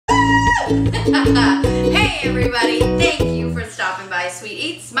Hey everybody, thank you for stopping by Sweet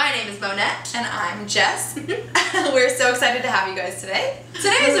Eats. My name is Monette. And I'm Jess. We're so excited to have you guys today.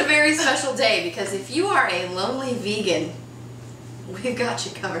 Today is a very special day because if you are a lonely vegan, we've got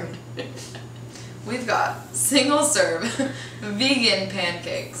you covered. We've got single serve vegan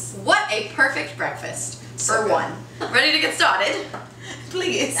pancakes. What a perfect breakfast So for good. one. Ready to get started?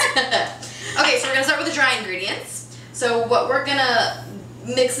 Please. Okay, so we're gonna start with the dry ingredients. So what we're gonna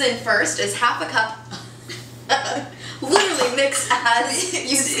mix in first is half a cup. Literally mix as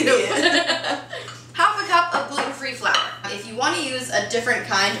you see. Half a cup of gluten-free flour. If you want to use a different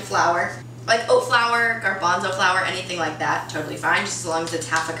kind of flour, like oat flour, garbanzo flour, anything like that, totally fine, just as long as it's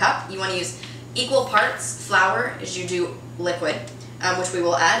half a cup. You want to use equal parts flour as you do liquid, which we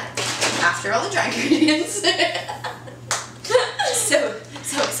will add after all the dry ingredients. So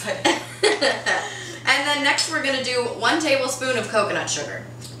excited. And then next we're going to do 1 tablespoon of coconut sugar.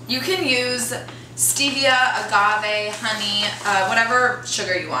 You can use stevia, agave, honey, whatever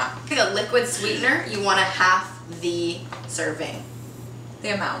sugar you want. For the liquid sweetener, you want to half the serving.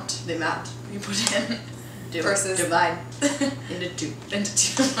 The amount The amount. you put in Versus divide into two. into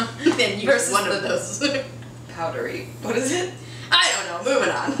two. Then use Versus one of those. Powdery. What is it? I don't know.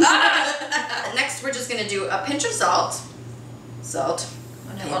 Moving on. Next, we're just going to do a pinch of salt. Salt.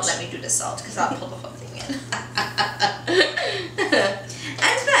 It won't let me do the salt because I'll pull the whole thing in.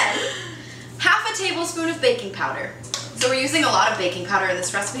 And then half a tablespoon of baking powder. So we're using a lot of baking powder in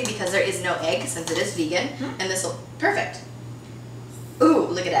this recipe because there is no egg since it is vegan, and this will perfect. Ooh,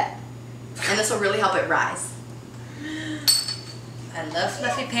 look at that. And this will really help it rise. I love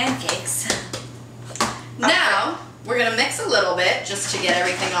fluffy pancakes. Now we're gonna mix a little bit just to get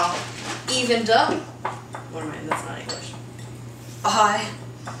everything all evened up. What am I? That's not English. I,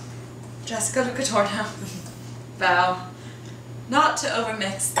 Jessica Lucatorno, vow not to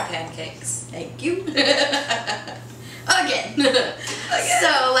overmix the pancakes. Thank you. Again.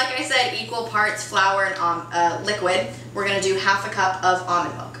 So, like I said, equal parts flour and liquid. We're going to do half a cup of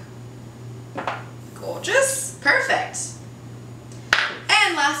almond milk. Gorgeous. Perfect.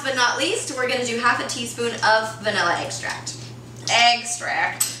 And last but not least, we're going to do half a teaspoon of vanilla extract.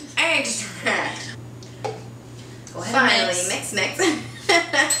 Extract. Extract. Go ahead Finally, and mix. mix, mix.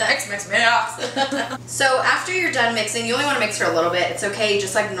 So after you're done mixing, you only want to mix for a little bit. It's okay,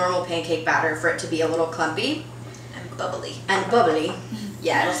 just like normal pancake batter, for it to be a little clumpy. And bubbly. And bubbly.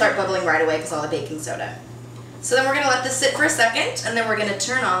 Yeah, it'll start bubbling right away because all the baking soda. So then we're going to let this sit for a second, and then we're going to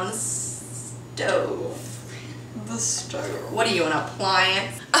turn on the stove. The stove. What are you, an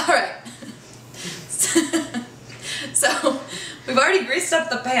appliance? Alright. So, we've already greased up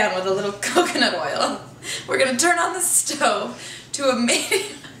the pan with a little coconut oil. We're going to turn on the stove to a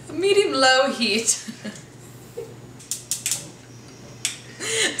medium-low heat.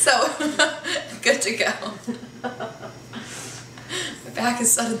 So, good to go. My back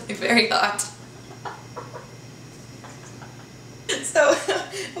is suddenly very hot. So,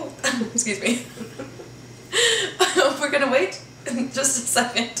 excuse me. We're going to wait just a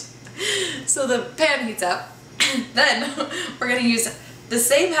second so the pan heats up. Then we're going to use the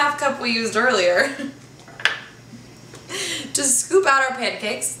same half cup we used earlier to scoop out our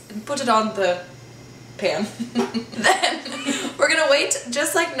pancakes and put it on the pan. Then we're going to wait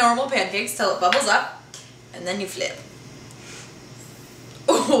just like normal pancakes till it bubbles up, and then you flip.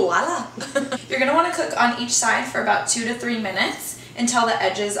 Oh, voila! You're going to want to cook on each side for about 2 to 3 minutes until the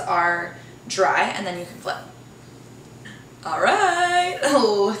edges are dry, and then you can flip. Alright,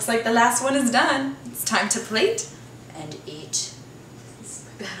 looks like the last one is done. It's time to plate and eat.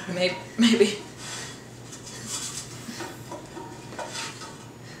 Maybe.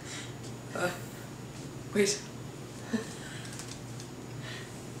 Wait.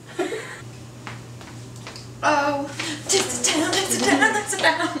 Oh, Sit down, sit down, sit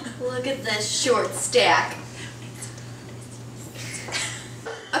down. look at this short stack.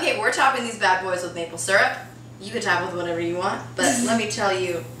 Okay, we're topping these bad boys with maple syrup. You can top with whatever you want, but let me tell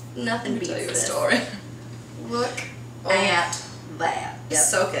you, nothing beats Tell you a this. story. Look at that. Yep.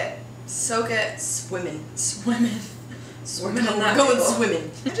 Soak it. Soak it. Swimming. Swimming. Swimming in that Going maple.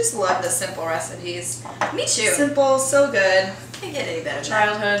 swimming. I just love the simple recipes. Me too. Simple, so good. Can't get any better than that.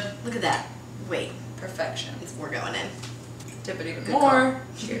 Childhood. Look at that. Wait, Perfection. we're going in. Dip it even Good more. call.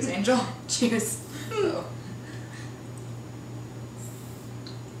 Cheers, Angel. Cheers. Oh.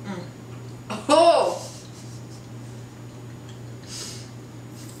 Oh!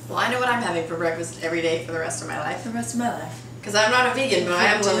 Well, I know what I'm having for breakfast every day for the rest of my life. The rest of my life. Because I'm not a vegan, but I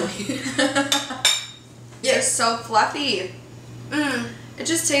am willing to eat. They're so fluffy. It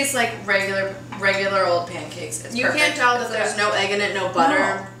just tastes like regular old pancakes. It's You perfect. can't tell that It's there's like no egg in it, no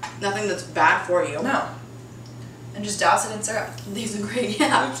butter. nothing that's bad for you. No. And just douse it in syrup. These are great,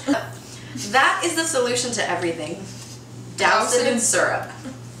 yeah. That is the solution to everything. Douse it in syrup.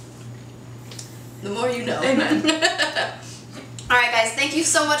 The more you know. Amen. Alright guys, thank you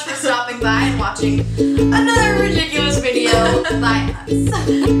so much for stopping by and watching another ridiculous video by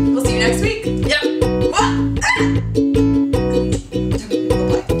us.